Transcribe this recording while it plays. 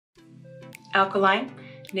alkaline,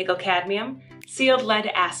 nickel cadmium, sealed lead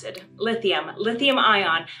acid, lithium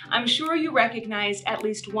ion. I'm sure you recognize at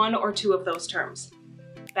least one or two of those terms.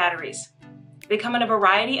 Batteries. They come in a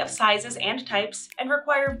variety of sizes and types and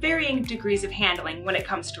require varying degrees of handling when it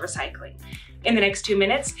comes to recycling. In the next 2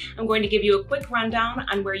 minutes, I'm going to give you a quick rundown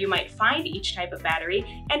on where you might find each type of battery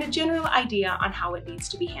and a general idea on how it needs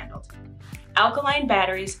to be handled. Alkaline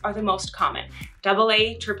batteries are the most common.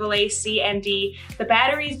 AA, AAA, C, and D. The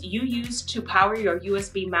batteries you use to power your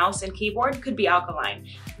USB mouse and keyboard could be alkaline.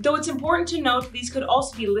 Though it's important to note these could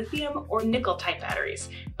also be lithium or nickel type batteries.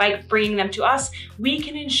 By bringing them to us, we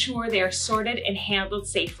can ensure they are sorted and handled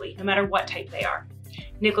safely, no matter what type they are.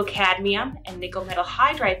 Nickel cadmium and nickel metal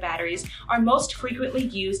hydride batteries are most frequently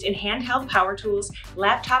used in handheld power tools,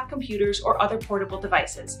 laptop computers, or other portable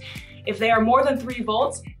devices. If they are more than 3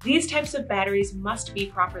 volts, these types of batteries must be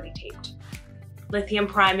properly taped. Lithium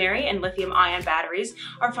primary and lithium ion batteries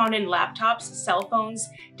are found in laptops, cell phones,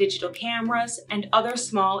 digital cameras, and other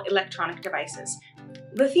small electronic devices.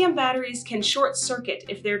 Lithium batteries can short circuit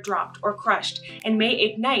if they're dropped or crushed and may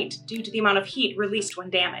ignite due to the amount of heat released when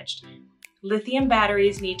damaged. Lithium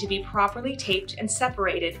batteries need to be properly taped and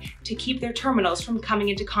separated to keep their terminals from coming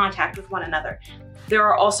into contact with one another. There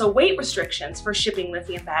are also weight restrictions for shipping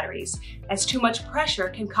lithium batteries, as too much pressure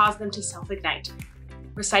can cause them to self-ignite.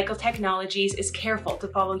 Recycle Technologies is careful to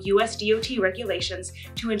follow US DOT regulations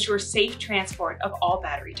to ensure safe transport of all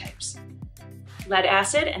battery types. Lead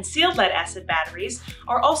acid and sealed lead acid batteries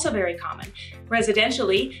are also very common.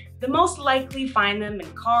 Residentially, the most likely find them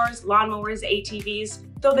in cars, lawnmowers, ATVs,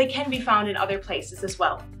 though they can be found in other places as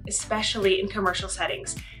well, especially in commercial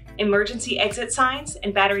settings. Emergency exit signs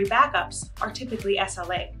and battery backups are typically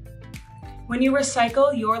SLA. When you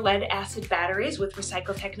recycle your lead acid batteries with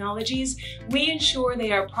Recycle Technologies, we ensure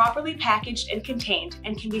they are properly packaged and contained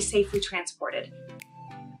and can be safely transported.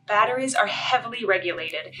 Batteries are heavily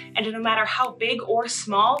regulated, and no matter how big or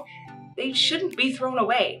small, they shouldn't be thrown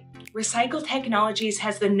away. Recycle Technologies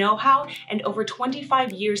has the know-how and over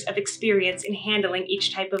 25 years of experience in handling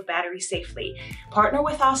each type of battery safely. Partner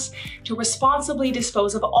with us to responsibly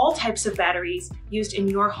dispose of all types of batteries used in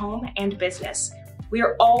your home and business. We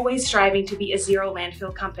are always striving to be a zero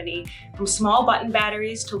landfill company. From small button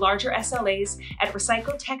batteries to larger SLAs, at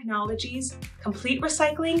Recycle Technologies, complete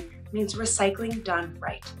recycling means recycling done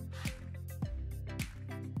right.